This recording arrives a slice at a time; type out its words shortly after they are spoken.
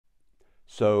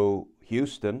So,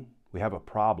 Houston, we have a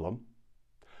problem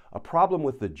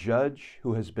with the judge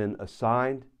who has been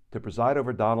assigned to preside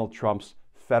over Donald Trump's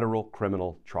federal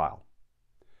criminal trial.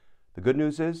 The good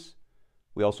news is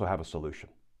we also have a solution,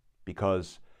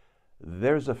 because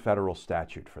there's a federal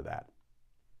statute for that.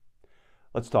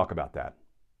 Let's talk about that,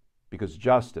 because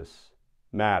justice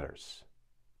matters.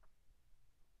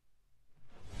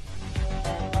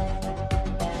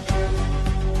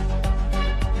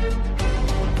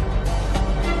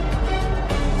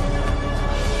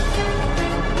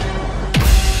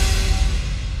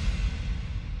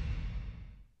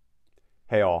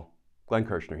 Hey all, Glenn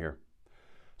Kirshner here.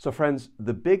 So friends,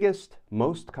 the biggest,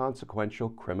 most consequential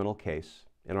criminal case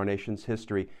in our nation's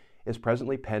history is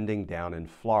presently pending down in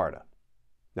Florida.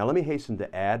 Now let me hasten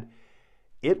to add,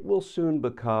 it will soon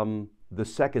become the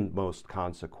second most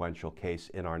consequential case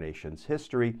in our nation's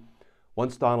history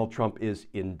once Donald Trump is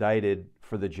indicted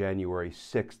for the January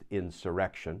 6th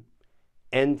insurrection,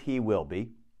 and he will be.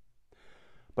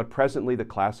 But presently the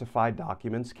classified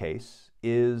documents case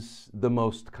is the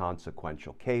most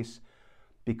consequential case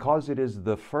because it is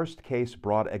the first case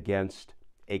brought against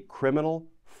a criminal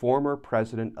former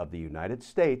president of the United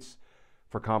States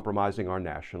for compromising our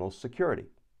national security.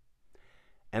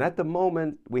 And at the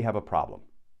moment, we have a problem.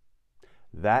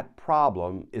 That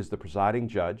problem is the presiding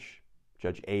judge,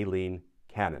 Judge Aileen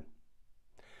Cannon.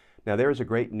 Now, there is a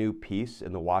great new piece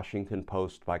in the Washington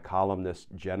Post by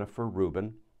columnist Jennifer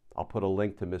Rubin. I'll put a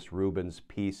link to Ms. Rubin's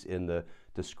piece in the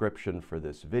description for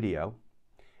this video.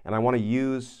 And I want to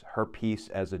use her piece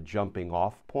as a jumping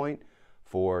off point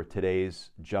for today's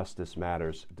Justice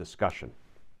Matters discussion.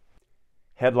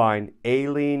 Headline,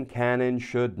 Aileen Cannon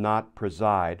should not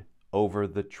preside over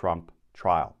the Trump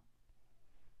trial.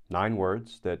 9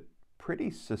 words that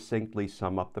pretty succinctly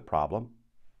sum up the problem.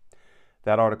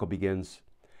 That article begins,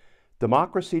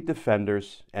 democracy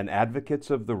defenders and advocates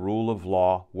of the rule of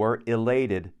law were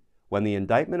elated when the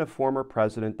indictment of former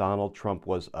President Donald Trump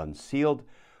was unsealed,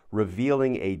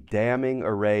 revealing a damning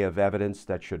array of evidence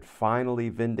that should finally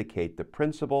vindicate the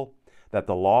principle that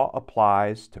the law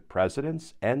applies to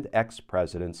presidents and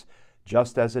ex-presidents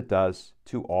just as it does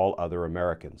to all other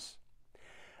Americans.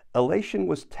 Elation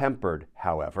was tempered,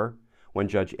 however, when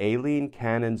Judge Aileen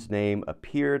Cannon's name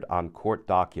appeared on court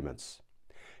documents.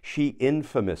 She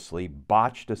infamously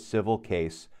botched a civil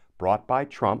case brought by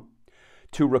Trump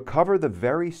to recover the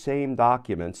very same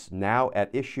documents now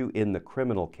at issue in the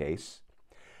criminal case,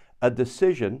 a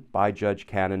decision by Judge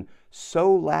Cannon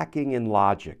so lacking in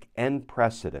logic and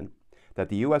precedent that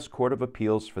the U.S. Court of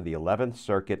Appeals for the 11th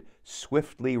Circuit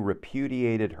swiftly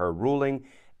repudiated her ruling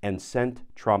and sent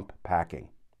Trump packing.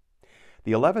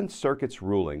 The 11th Circuit's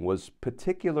ruling was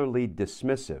particularly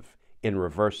dismissive in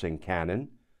reversing Cannon.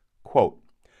 Quote,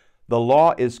 the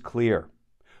law is clear.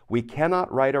 We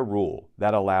cannot write a rule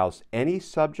that allows any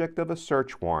subject of a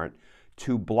search warrant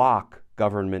to block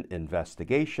government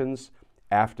investigations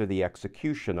after the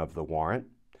execution of the warrant,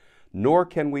 nor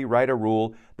can we write a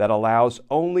rule that allows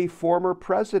only former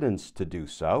presidents to do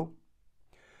so.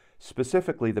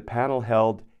 Specifically, the panel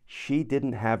held she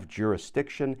didn't have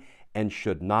jurisdiction and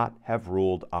should not have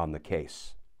ruled on the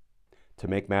case. To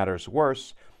make matters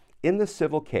worse, in the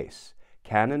civil case,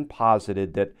 Cannon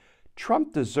posited that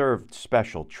Trump deserved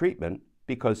special treatment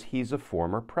because he's a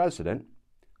former president,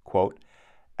 quote,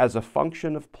 as a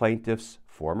function of plaintiff's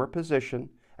former position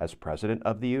as President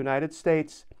of the United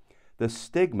States, the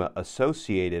stigma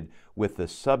associated with the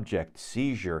subject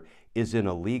seizure is in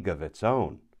a league of its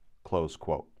own, close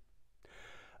quote.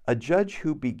 A judge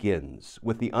who begins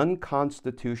with the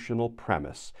unconstitutional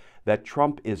premise that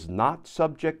Trump is not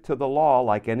subject to the law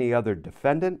like any other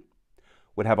defendant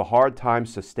would have a hard time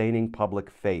sustaining public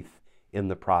faith in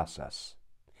the process.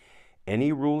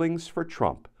 Any rulings for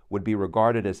Trump would be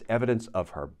regarded as evidence of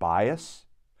her bias.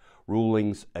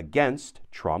 Rulings against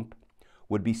Trump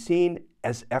would be seen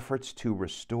as efforts to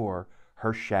restore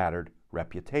her shattered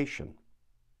reputation.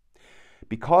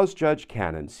 Because Judge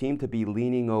Cannon seemed to be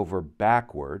leaning over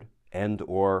backward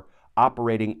and/or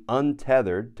operating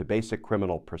untethered to basic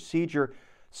criminal procedure,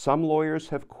 some lawyers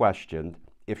have questioned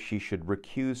if she should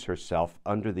recuse herself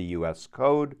under the U.S.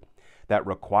 Code that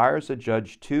requires a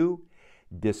judge to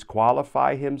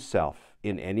disqualify himself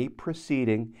in any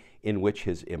proceeding in which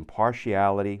his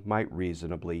impartiality might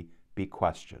reasonably be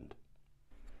questioned.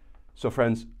 So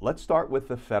friends, let's start with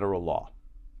the federal law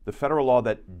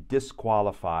that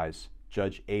disqualifies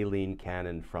Judge Aileen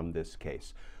Cannon from this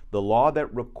case, the law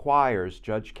that requires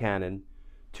Judge Cannon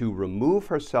to remove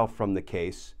herself from the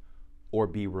case or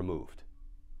be removed.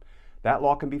 That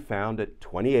law can be found at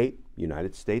 28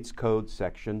 United States Code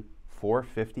section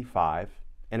 455,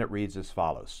 and it reads as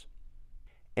follows.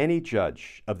 Any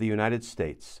judge of the United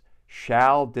States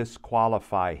shall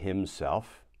disqualify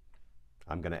himself,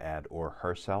 I'm going to add or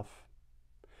herself,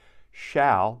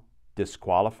 shall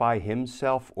disqualify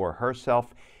himself or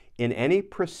herself in any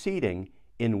proceeding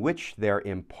in which their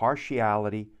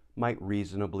impartiality might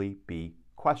reasonably be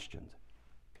questioned.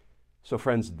 So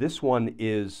friends, this one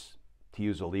is, to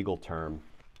use a legal term,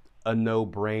 a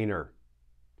no-brainer.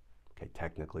 Okay,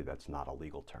 technically that's not a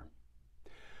legal term.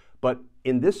 But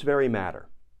in this very matter,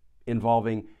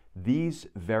 involving these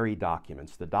very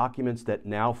documents, the documents that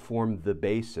now form the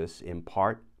basis, in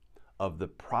part, of the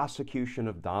prosecution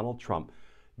of Donald Trump,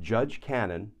 Judge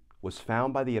Cannon was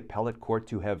found by the appellate court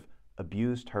to have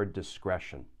abused her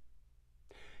discretion.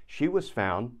 She was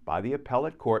found by the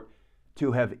appellate court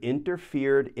to have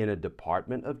interfered in a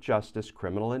Department of Justice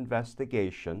criminal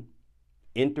investigation,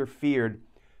 interfered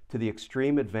to the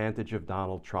extreme advantage of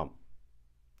Donald Trump.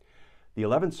 The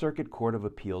 11th Circuit Court of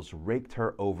Appeals raked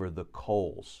her over the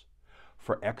coals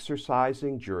for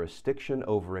exercising jurisdiction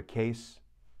over a case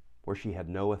where she had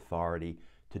no authority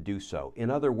to do so. In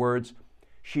other words,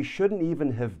 she shouldn't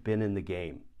even have been in the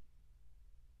game.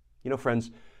 You know,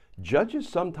 friends, judges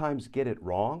sometimes get it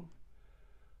wrong,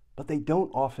 but they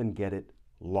don't often get it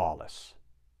lawless,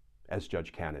 as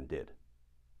Judge Cannon did.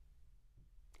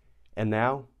 And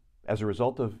now, as a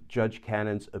result of Judge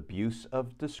Cannon's abuse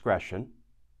of discretion,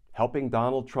 helping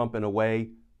Donald Trump in a way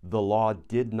the law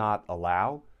did not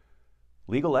allow,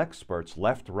 legal experts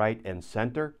left, right, and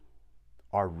center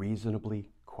are reasonably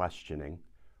questioning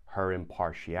her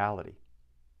impartiality.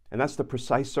 And that's the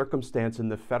precise circumstance in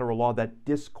the federal law that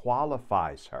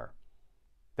disqualifies her,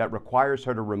 that requires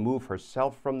her to remove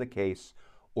herself from the case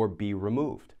or be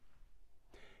removed.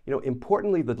 You know,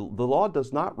 importantly, the law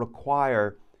does not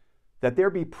require that there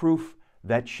be proof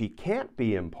that she can't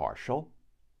be impartial,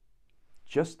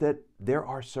 just that there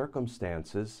are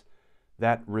circumstances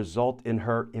that result in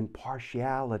her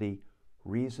impartiality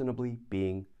reasonably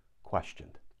being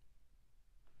questioned.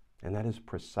 And that is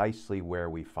precisely where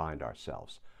we find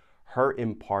ourselves. Her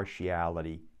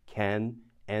impartiality can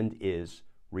and is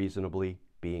reasonably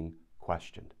being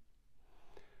questioned.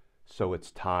 So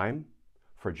it's time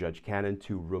for Judge Cannon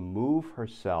to remove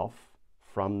herself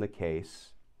from the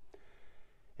case.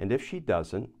 And if she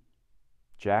doesn't,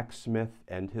 Jack Smith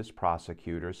and his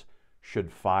prosecutors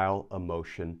should file a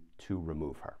motion to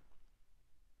remove her.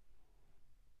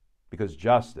 Because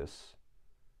justice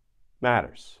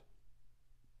matters.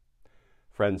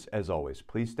 Friends, as always,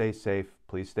 please stay safe,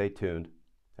 please stay tuned,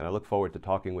 and I look forward to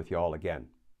talking with you all again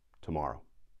tomorrow.